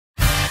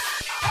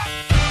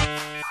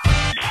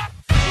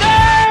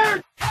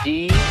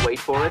D, wait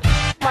for it,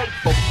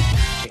 delightful.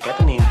 Check out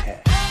the name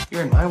tag.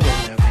 You're in my world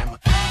now, Grandma.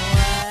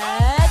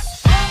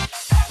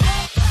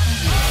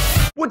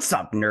 What's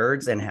up,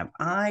 nerds? And have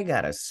I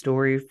got a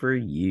story for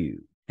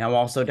you? Now,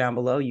 also down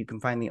below, you can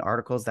find the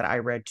articles that I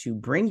read to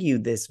bring you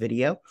this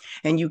video,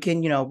 and you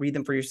can, read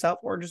them for yourself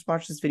or just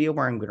watch this video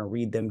where I'm going to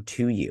read them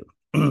to you.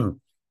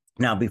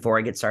 Now, before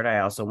I get started,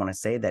 I also want to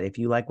say that if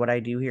you like what I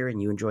do here and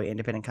you enjoy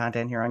independent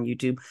content here on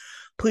YouTube,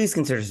 please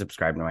consider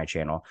subscribing to my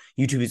channel.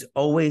 YouTube is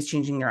always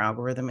changing their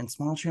algorithm, and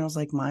small channels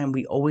like mine,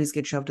 we always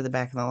get shoved to the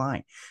back of the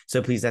line.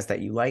 So please ask that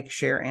you like,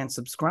 share, and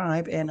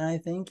subscribe, and I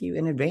thank you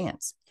in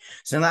advance.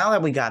 So now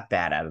that we got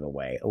that out of the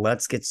way,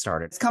 let's get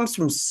started. This comes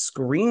from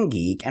Screen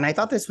Geek, and I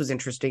thought this was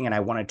interesting, and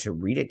I wanted to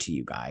read it to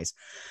you guys.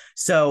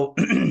 So,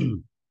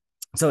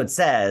 so it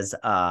says,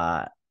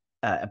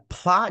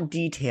 plot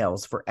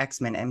details for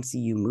X-Men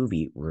MCU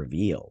movie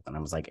revealed. And I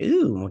was like,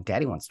 ooh,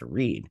 Daddy wants to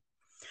read.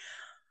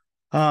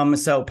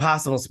 So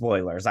possible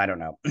spoilers, I don't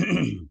know.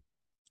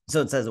 So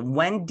it says,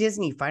 when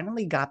Disney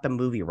finally got the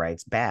movie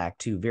rights back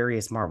to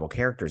various Marvel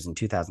characters in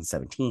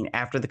 2017,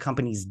 after the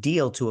company's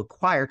deal to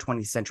acquire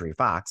 20th Century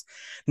Fox,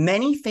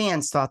 many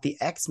fans thought the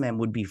X-Men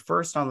would be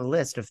first on the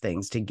list of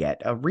things to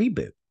get a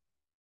reboot.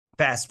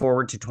 Fast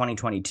forward to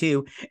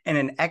 2022, and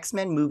an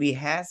X-Men movie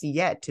has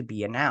yet to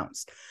be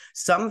announced.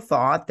 Some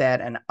thought that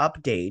an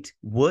update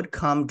would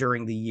come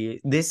during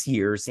this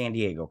year's San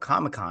Diego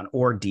Comic-Con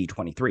or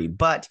D23,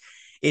 but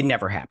it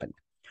never happened.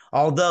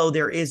 Although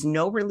there is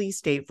no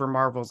release date for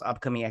Marvel's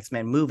upcoming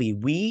X-Men movie,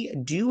 we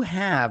do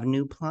have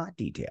new plot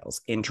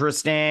details.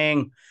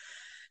 Interesting.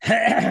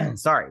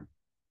 Sorry.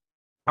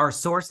 Our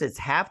sources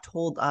have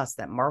told us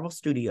that Marvel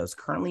Studios'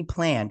 current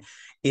plan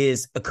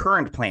is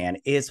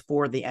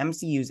for the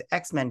MCU's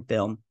X-Men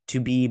film to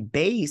be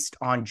based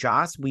on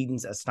Joss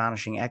Whedon's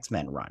Astonishing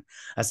X-Men run.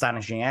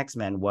 Astonishing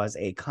X-Men was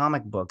a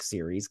comic book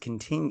series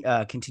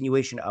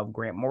continuation of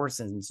Grant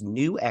Morrison's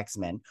New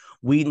X-Men.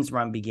 Whedon's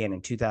run began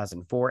in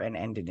 2004 and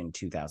ended in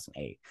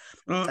 2008.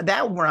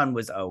 That run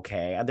was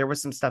okay. There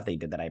was some stuff they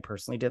did that I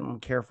personally didn't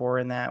care for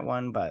in that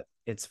one, but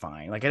it's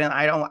fine. Like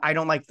I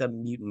don't like the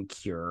mutant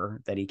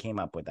cure that he came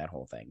up with, that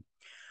whole thing.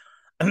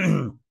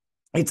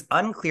 It's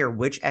unclear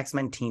which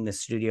X-Men team the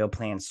studio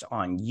plans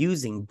on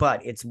using,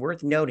 but it's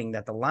worth noting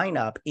that the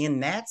lineup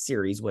in that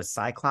series was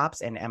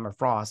Cyclops and Emma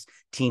Frost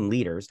team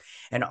leaders,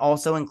 and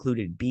also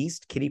included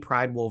Beast, Kitty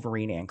Pryde,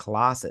 Wolverine, and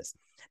Colossus.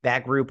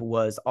 That group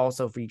was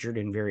also featured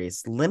in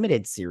various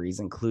limited series,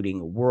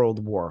 including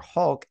World War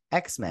Hulk,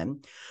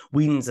 X-Men.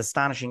 Whedon's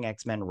Astonishing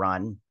X-Men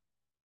run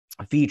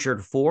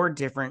featured 4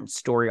 different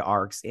story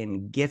arcs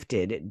in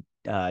Gifted,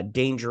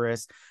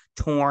 Dangerous,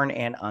 Torn,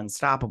 and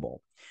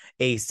Unstoppable.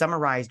 A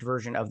summarized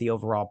version of the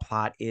overall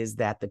plot is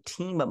that the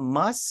team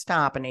must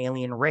stop an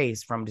alien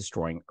race from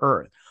destroying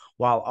Earth,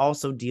 while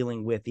also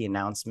dealing with the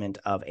announcement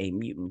of a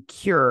mutant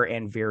cure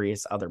and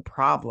various other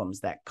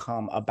problems that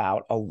come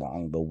about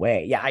along the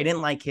way. Yeah, I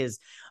didn't like his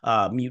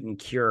mutant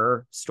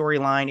cure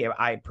storyline.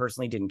 I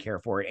personally didn't care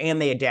for it,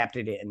 and they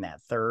adapted it in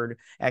that third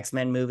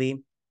X-Men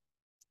movie.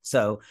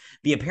 So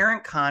the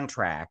apparent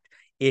contract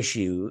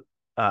issue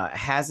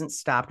hasn't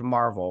stopped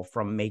Marvel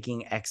from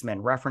making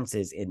X-Men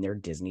references in their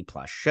Disney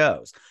Plus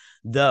shows.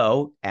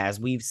 Though, as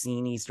we've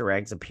seen Easter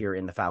eggs appear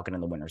in The Falcon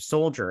and the Winter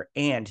Soldier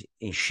and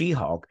in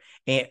She-Hulk,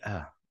 and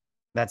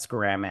that's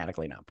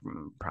grammatically not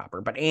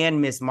proper,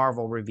 and Miss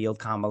Marvel revealed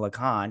Kamala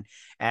Khan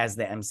as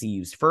the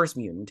MCU's first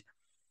mutant.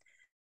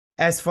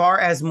 As far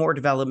as more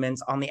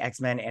developments on the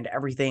X-Men and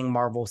everything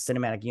Marvel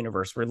Cinematic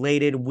Universe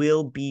related,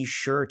 we'll be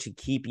sure to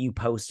keep you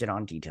posted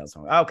on details.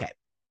 Okay.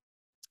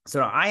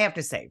 So I have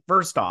to say,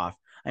 first off,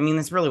 I mean,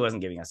 this really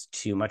wasn't giving us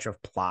too much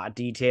of plot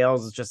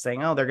details. It's just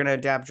saying, oh, they're going to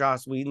adapt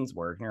Joss Whedon's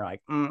work. And you're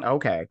like,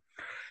 okay.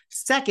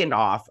 Second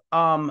off,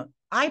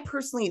 I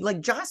personally, like,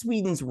 Joss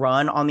Whedon's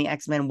run on the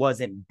X-Men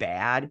wasn't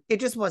bad.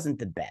 It just wasn't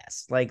the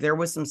best. Like, there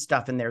was some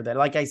stuff in there that,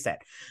 like I said,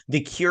 the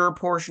cure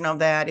portion of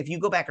that, if you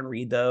go back and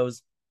read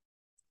those,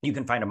 you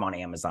can find them on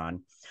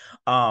Amazon.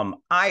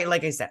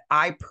 Like I said,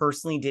 I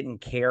personally didn't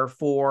care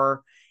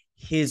for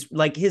his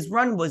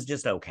run was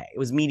just okay. It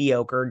was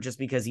mediocre just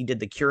because he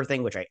did the cure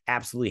thing, which I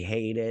absolutely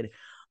hated.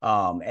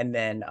 And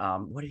then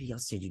what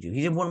else did he do?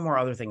 He did one more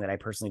other thing that I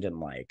personally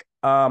didn't like.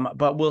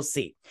 But we'll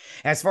see.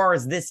 As far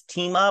as this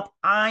team up,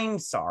 I'm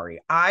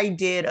sorry. I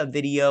did a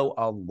video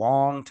a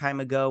long time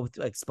ago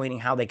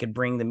explaining how they could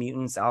bring the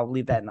mutants. I'll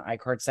leave that in the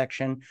iCard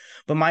section.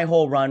 But my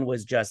whole run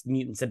was just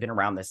mutants have been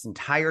around this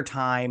entire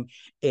time,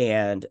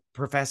 and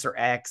Professor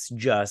X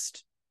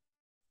just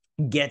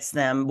gets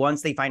them.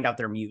 Once they find out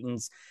they're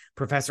mutants,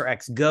 Professor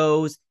X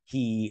goes,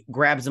 he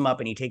grabs them up,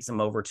 and he takes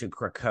them over to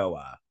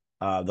Krakoa,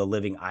 the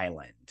living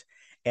island,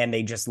 and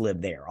they just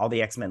live there. All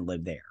the X-Men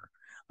live there.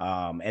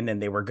 And then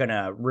they were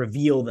gonna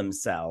reveal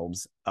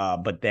themselves,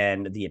 but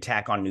then the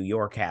attack on New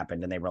York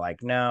happened, and they were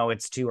like, no,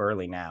 it's too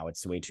early now.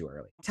 It's way too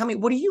early. Tell me,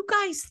 what do you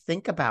guys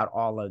think about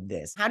all of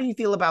this? How do you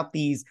feel about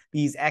these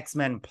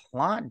X-Men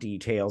plot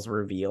details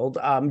revealed?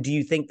 Do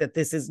you think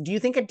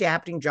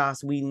adapting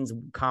Joss Whedon's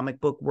comic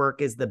book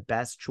work is the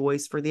best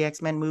choice for the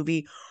X-Men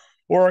movie?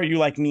 Or are you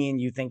like me and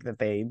you think that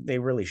they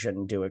really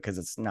shouldn't do it because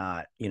it's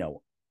not, you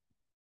know,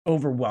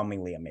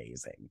 overwhelmingly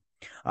amazing?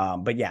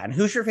 But yeah, and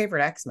who's your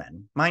favorite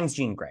X-Men? Mine's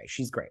Jean Grey.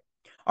 She's great.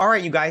 All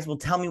right, you guys, well,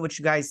 tell me what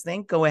you guys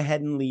think. Go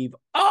ahead and leave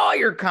all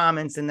your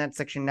comments in that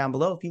section down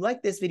below. If you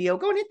like this video,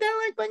 go and hit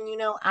that like button. You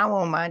know, I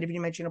won't mind. If you're new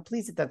to my channel,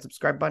 please hit that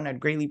subscribe button. I'd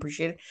greatly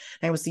appreciate it.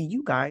 And I will see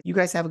you guys. You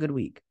guys have a good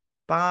week.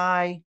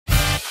 Bye.